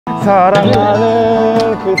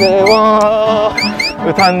사랑하는 그대와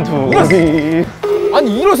단둘이.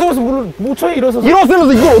 아니 일어서면서 못 쳐요.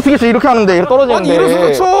 일어서면서 이걸 어떻게 쳐? 이렇게 하는데 이렇게 떨어지는데. 아니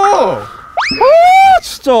일어서서 쳐. 아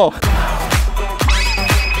진짜.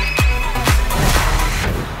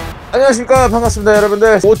 안녕하십니까, 반갑습니다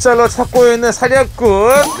여러분들. 옷잘러 찾고 있는 사냥꾼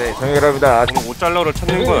정혁이랍니다. 저는 옷잘러를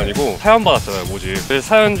찾는 건 아니고 사연 받았잖아요, 모집. 그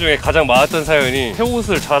사연 중에 가장 많았던 사연이 새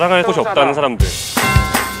옷을 자랑할 곳이 없다는 사람들.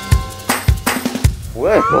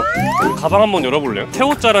 뭐야 이거? 가방 한번 열어볼래요? 새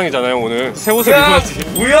옷 자랑이잖아요 오늘. 새 옷을 입어야지.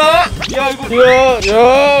 뭐야? 야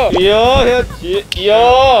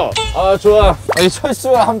이거 아 좋아. 아니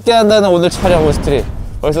철수와 함께 한다는 오늘 촬영 온스트릿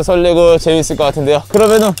벌써 설레고 재밌을 것 같은데요.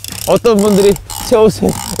 그러면은 어떤 분들이 새 옷을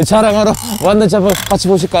자랑하러 왔는지 한번 같이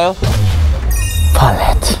보실까요?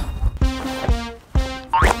 팔레트.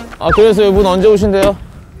 아 그래서 이분 언제 오신대요?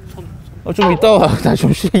 좀 이따 와. 나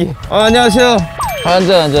좀 쉬게. 안녕하세요.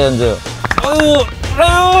 앉아. 아유.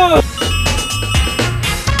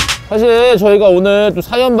 사실 저희가 오늘 또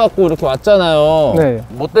사연 받고 이렇게 왔잖아요. 네.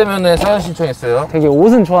 뭐 때문에 사연 신청했어요? 되게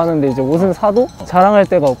옷은 좋아하는데 이제 옷은 사도 자랑할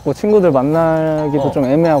데가 없고 친구들 만나기도 좀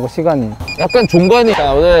애매하고 시간이. 약간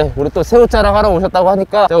종관이야. 오늘 우리 또 새 옷 자랑하러 오셨다고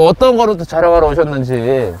하니까 어떤 거로 또 자랑하러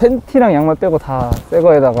오셨는지. 팬티랑 양말 빼고 다 새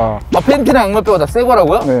거에다가. 아 팬티랑 양말 빼고 다 새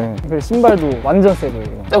거라고요? 네. 그리고 신발도 완전 새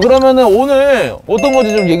거예요. 자 그러면은 오늘 어떤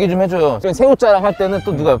건지 좀 얘기 좀 해줘요. 지금 새 옷 자랑할 때는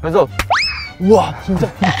또 누가 옆에서 우와 진짜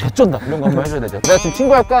개쩐다 이런 거 한번 해줘야 되죠. 내가 지금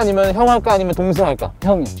친구 할까 아니면 형 할까 아니면 동생 할까?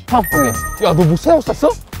 형이. 형이. 야 너 뭐 새 옷 샀어?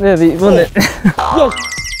 네, 이번에. 야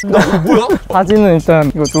나 이거 뭐야? 바지는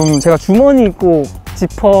일단 이거 좀 제가 주머니 있고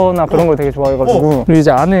지퍼나 그런 걸 되게 좋아해가지고. 그리고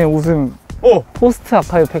이제 안에 옷은 포스트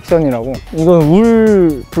아카이브 팩션이라고. 이건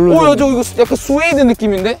울 블루. 야 저 이거 약간 스웨이드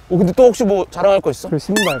느낌인데? 근데 또 혹시 뭐 자랑할 거 있어? 그리고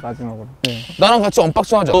신발 마지막으로. 네. 나랑 같이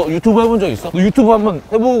언박싱 하자. 너 유튜브 해본 적 있어? 너 유튜브 한번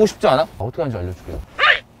해보고 싶지 않아? 어떻게 하는지 알려줄게요.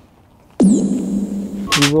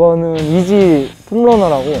 이거는 이지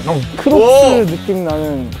폼러너라고 크록스 느낌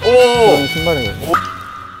나는 그런 신발이에요.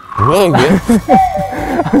 뭐야 이게?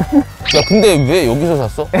 야 근데 왜 여기서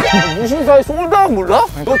샀어? 무신사에 솔드아웃 몰라?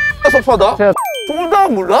 너 섭하다? 제가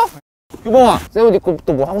솔드아웃 몰라? 규봉아 새 옷 입고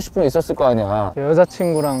또 뭐 하고 싶은 게 있었을 거 아니야.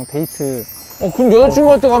 여자친구랑 데이트. 그럼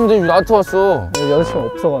여자친구한테 가면 되지. 나한테 왔어.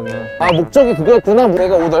 여자친구 없어가지고. 아 목적이 그거였구나.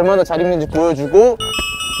 내가 옷 얼마나 잘 입는지 보여주고.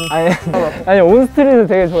 아니 온스트릿을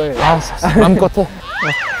되게 좋아해. 마음껏 해.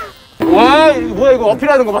 와 이거 뭐야 이거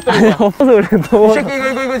어필하는 거 봤다. 아니 없어서 그래. 이 새끼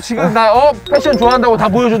이거 지금 나 패션 좋아한다고 다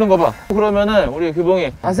보여주는 거 봐. 그러면은 우리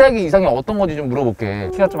규봉이 자세하게 이상이 어떤 건지 좀 물어볼게.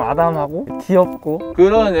 키가 좀 아담하고 귀엽고.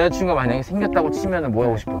 그런 여자친구가 만약에 생겼다고 치면은 뭐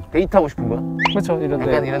하고 싶어? 데이트하고 싶은 거야? 그렇죠. 이런데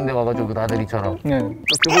약간 이런 데 와가지고 나들이처럼. 네.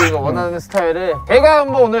 또 규봉이가 원하는 스타일을 제가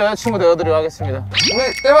한번 오늘 여자친구 되어드리려 하겠습니다. 오늘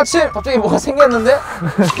때마침 갑자기 뭐가 생겼는데?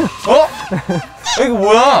 이거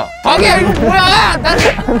뭐야? 자기야 이거 뭐야? 난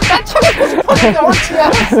쳐먹고 싶었는데 어떻게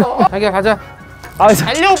알았어? 자기야 가자.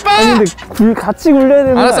 달려 오빠! 아니 근데 같이 굴려야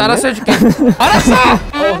되는 거 아니야? 알았어 해줄게. 알았어!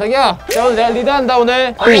 자기야 야 오늘 내가 리드한다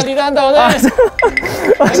오늘. 자기야 리드한다 오늘.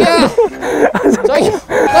 자기야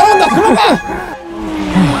따라온다 들어가!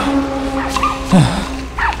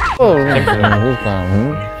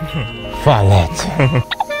 팔레트.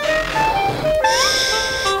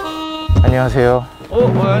 안녕하세요.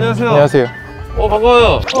 안녕하세요. 안녕하세요.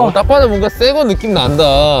 반가워요. 딱 봐도 뭔가 새거 느낌 난다.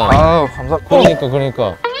 아 감사합니다.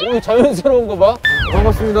 그러니까. 자연스러운 거 봐.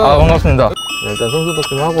 반갑습니다. 아 반갑습니다. 일단 손소독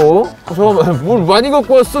좀 하고. 잠깐만 뭘 많이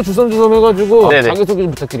갖고 왔어? 주섬주섬 해가지고. 네네. 자기소개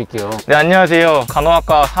좀 부탁드릴게요. 네 안녕하세요.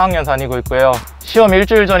 간호학과 4학년 다니고 있고요. 시험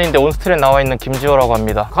일주일 전인데 온스트릿 나와 있는 김지호라고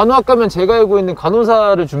합니다. 간호학과면 제가 알고 있는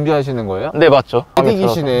간호사를 준비하시는 거예요? 네 맞죠.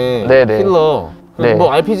 헤딩이시네. 네네. 힐러. 네.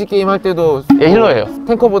 뭐 RPG 게임 할 때도 예 힐러예요.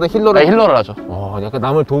 탱커보다 힐러를. 네 힐러를 하죠. 약간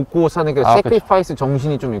남을 돕고 사는 그 아, 세크리파이스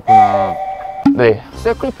정신이 좀 있구나. 네.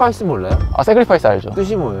 세크리파이스 몰라요? 세크리파이스 알죠.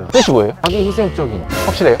 뜻이 뭐예요? 뜻이 뭐예요? 자기 희생적인.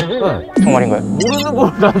 확실해요? 네. 정말인가요? 모르는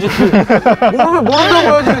걸 나한테 모르면 모른다고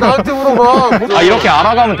해야지. 나한테 물어봐. 이렇게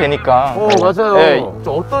알아가면 되니까. 맞아요. 네.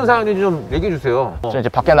 어떤 사연인지 좀 얘기해 주세요. 저 이제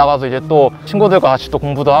밖에 나가서 이제 또 친구들과 같이 또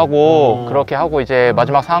공부도 하고 그렇게 하고 이제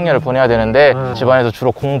마지막 4학년을 보내야 되는데 집안에서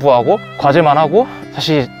주로 공부하고 과제만 하고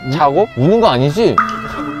다시 자고. 우는 거 아니지?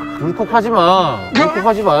 울컥하지 마.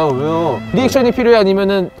 울컥하지 마요. 왜요? 리액션이 필요해?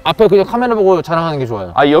 아니면은 앞에 그냥 카메라 보고 자랑하는 게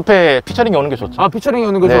좋아요? 옆에 피처링이 오는 게 좋죠. 피처링이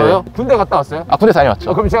오는 거 네. 좋아요? 군대 갔다 왔어요? 군대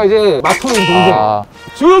다녀왔죠. 그럼 제가 이제 마토인 동생.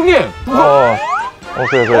 조용히 해!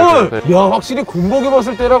 그래. 야 확실히 군복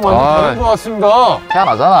입었을 때랑 완전 다른 것 같습니다.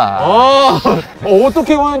 태어나잖아.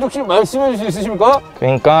 어떻게 보는지 혹시 말씀해 주실 수 있으십니까?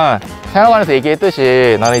 그러니까 생활관에서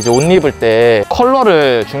얘기했듯이 나는 이제 옷 입을 때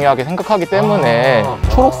컬러를 중요하게 생각하기 때문에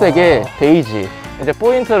초록색에 베이지 이제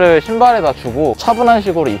포인트를 신발에다 주고 차분한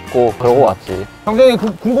식으로 입고 그러고 왔지. 굉장히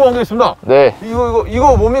궁금한 게 있습니다. 네.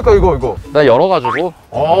 이거 뭡니까 이거? 나 열어가지고.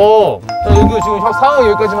 자, 여기 지금 상황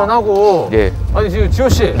여기까지만 하고. 예. 아니 지금 지호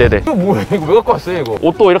씨. 네네. 이거 뭐예요? 이거 왜 갖고 왔어요 이거?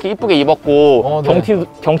 옷도 이렇게 이쁘게 입었고 네.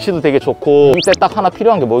 경치도 되게 좋고 이때 딱 하나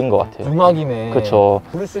필요한 게 뭐인 것 같아요. 음악이네. 그쵸.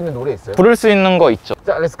 부를 수 있는 노래 있어요? 부를 수 있는 거 있죠.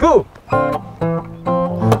 자, 렛츠 고!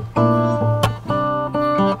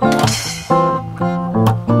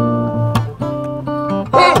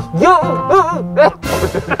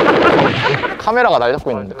 카메라가 날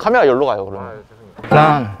잡고 있는데 카메라 열로 가요 그러면.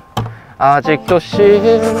 난 아직도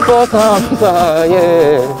신고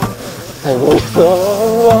삼사에 살고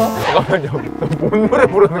있어. 잠깐만요. 뭔 노래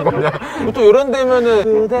부르는 거냐? 또 이런 데면은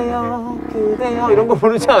그대여 이런 거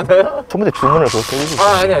부르지 않아요? 첫 번째 주문을 그렇게 해주지.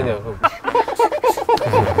 아니요.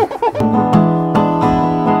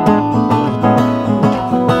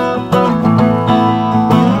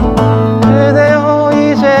 그대여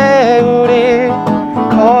이제 우리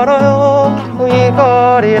걸어요 이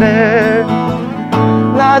거리를.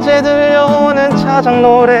 낮에 들려오는 차장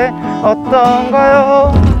노래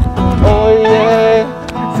어떤가요? 오예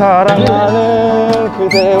사랑하는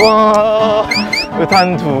그대와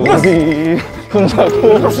단둘이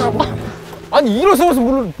손잡고. 아니 일어서서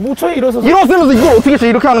못 쳐요 일어서서. 일어서면서 이걸 어떻게 쳐?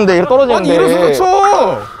 이렇게 하는데 이렇게 떨어지는데. 아니 일어서서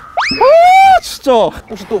쳐. 진짜.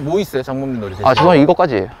 혹시 또 뭐 있어요? 장모님 노래. 아 저는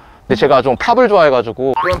이거까지. 근데 제가 좀 팝을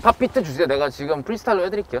좋아해가지고. 그럼 팝 비트 주세요. 내가 지금 프리스타일로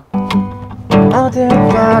해드릴게요. 어딜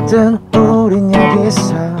가든 우린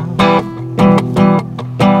여기서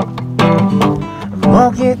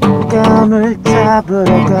먹잇감을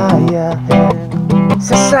잡으러 가야 해.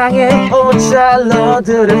 세상의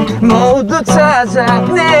호잘러들을 모두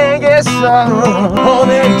찾아내겠어.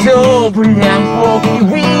 오늘도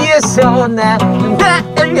불량포기 위해서 난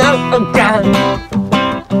달려가.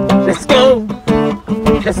 Let's go,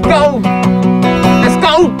 let's go, let's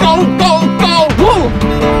go, go, go, go, woo!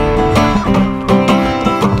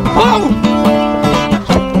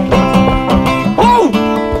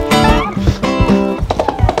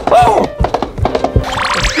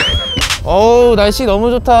 어우 날씨 너무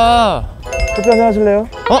좋다. 커피 한잔 하실래요?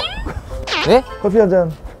 네? 커피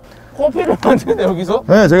한잔. 커피를 만드네 여기서?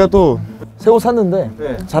 네, 제가 또 새 옷 샀는데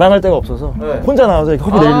네. 자랑할 데가 없어서 네. 혼자 나와서 이렇게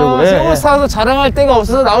커피 내리려고. 새 옷 사서 자랑할 데가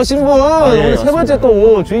없어서 나오신 분. 예, 오늘 세 맞습니다. 번째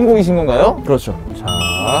또 주인공이신 건가요? 그렇죠.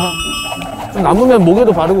 좀 남으면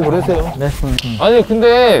목에도 바르고 그러세요. 네. 아니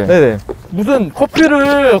근데 네네. 무슨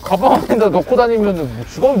커피를 가방 안에다 넣고 다니면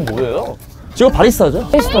직업이 뭐예요? 직업 바리스타죠?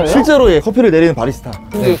 바리스타예요? 실제로 커피를 내리는 바리스타.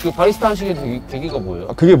 근데 그 바리스타 하시게 계기가 뭐예요?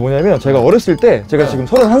 그게 뭐냐면 제가 어렸을 때 제가 지금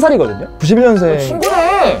 31살이거든요. 91년생.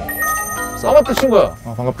 친구네. 싸움합도 친구야.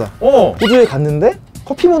 반갑다. 호주에 갔는데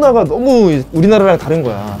커피 문화가 너무 우리나라랑 다른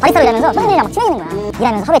거야. 바리스타로 일하면서 선생님이랑 막 친해지는 거야.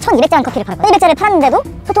 일하면서 하루에 1200잔 커피를 팔고 100잔을 팔았는데도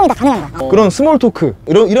소통이 다 가능한 거야. 그런 스몰 토크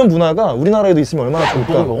이런 문화가 우리나라에도 있으면 얼마나 너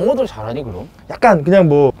좋을까. 영어도 잘하니 그럼? 약간 그냥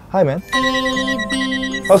뭐 Hi man.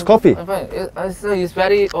 How's coffee? I'm fine. It's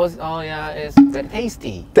very, it's very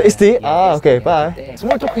tasty. Tasty? 아, 오케이, bye.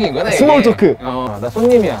 스몰 토크인 거네. 스몰 토크. 나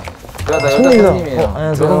손님이야. 나 여자 손님이다. 손님이에요.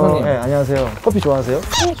 안녕하세요. 여자 손님. 네, 안녕하세요. 커피 좋아하세요?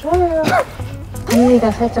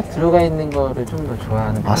 산미가 살짝 들어가 있는 거를 좀 더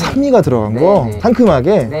좋아하는 아, 산미가 들어간 거? 네네.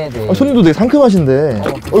 상큼하게? 네네. 손님도 되게 상큼하신데.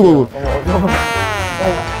 어이구,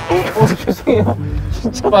 죄송해요.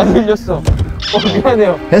 진짜 많이 흘렸어.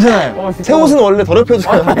 미안해요. 괜찮아요. 진짜. 새 옷은 원래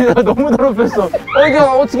더럽혀줘요. 아니, 나 너무 더럽혔어. 이게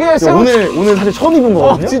어떻게 해? 오늘 사실 처음 입은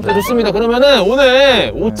거거든요? 진짜 좋습니다. 그러면은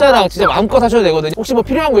오늘 옷자랑 진짜 마음껏 하셔도 되거든요. 혹시 뭐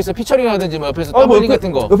필요한 거 있어요? 피처링하든지 뭐 옆에서 더블링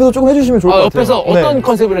같은 거. 옆에서 조금 해주시면 좋을 것 같아요. 옆에서 어떤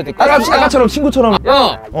컨셉을 해야 될까? 아까처럼 친구처럼.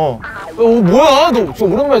 야! 너 뭐야? 너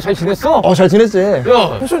지금 오랜만에 잘 지냈어? 잘 지냈지?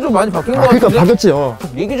 야, 패션 좀 많이 바뀐 거 그러니까 같은데? 바뀌었지.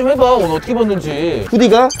 얘기 좀 해봐. 오늘 어떻게 입었는지.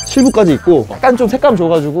 후디가 7부까지 있고 약간 좀 색감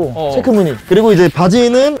줘가지고 체크무늬. 그리고 이제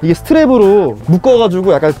바지는 이게 스트랩으로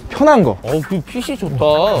묶어가지고 약간 편한 거. 그 핏이 좋다.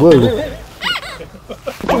 뭐야 이거?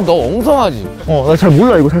 좀 너 엉성하지? 나 잘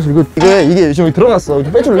몰라 이거 사실. 이게 지금 여기 들어갔어. 이거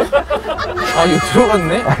좀 빼줄래? 아, 이거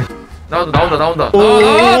들어갔네? 나온다. 나왔다!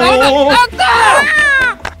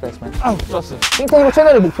 좋았어. 핑타이거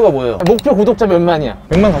채널의 목표가 뭐예요? 목표 구독자 몇만이야?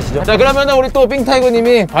 100만 가시죠. 자, 그러면은 우리 또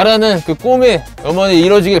핑타이거님이 바라는 그 꿈이 염원이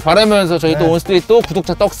이루어지길 바라면서 저희 또 온스트릿 또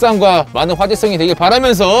구독자 떡상과 많은 화제성이 되길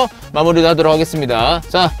바라면서 마무리를 하도록 하겠습니다.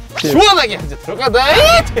 자, 시원하게 이제 들어가다.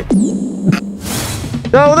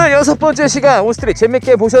 자, 오늘 6번째 시간 온스트릿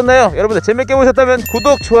재밌게 보셨나요? 여러분들 재밌게 보셨다면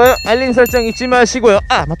구독, 좋아요, 알림 설정 잊지 마시고요.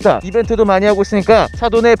 아, 맞다. 이벤트도 많이 하고 있으니까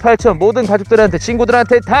사돈의 8천 모든 가족들한테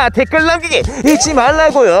친구들한테 다 댓글 남기기 잊지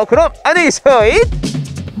말라고요. 그럼 안녕히 계세요.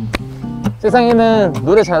 세상에는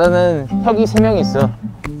노래 잘하는 혁이 3명이 있어.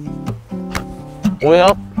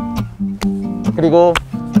 오혁, 그리고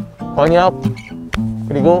권혁,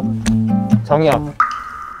 그리고 정혁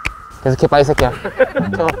계속해, 빠이 새끼야.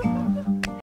 쳐.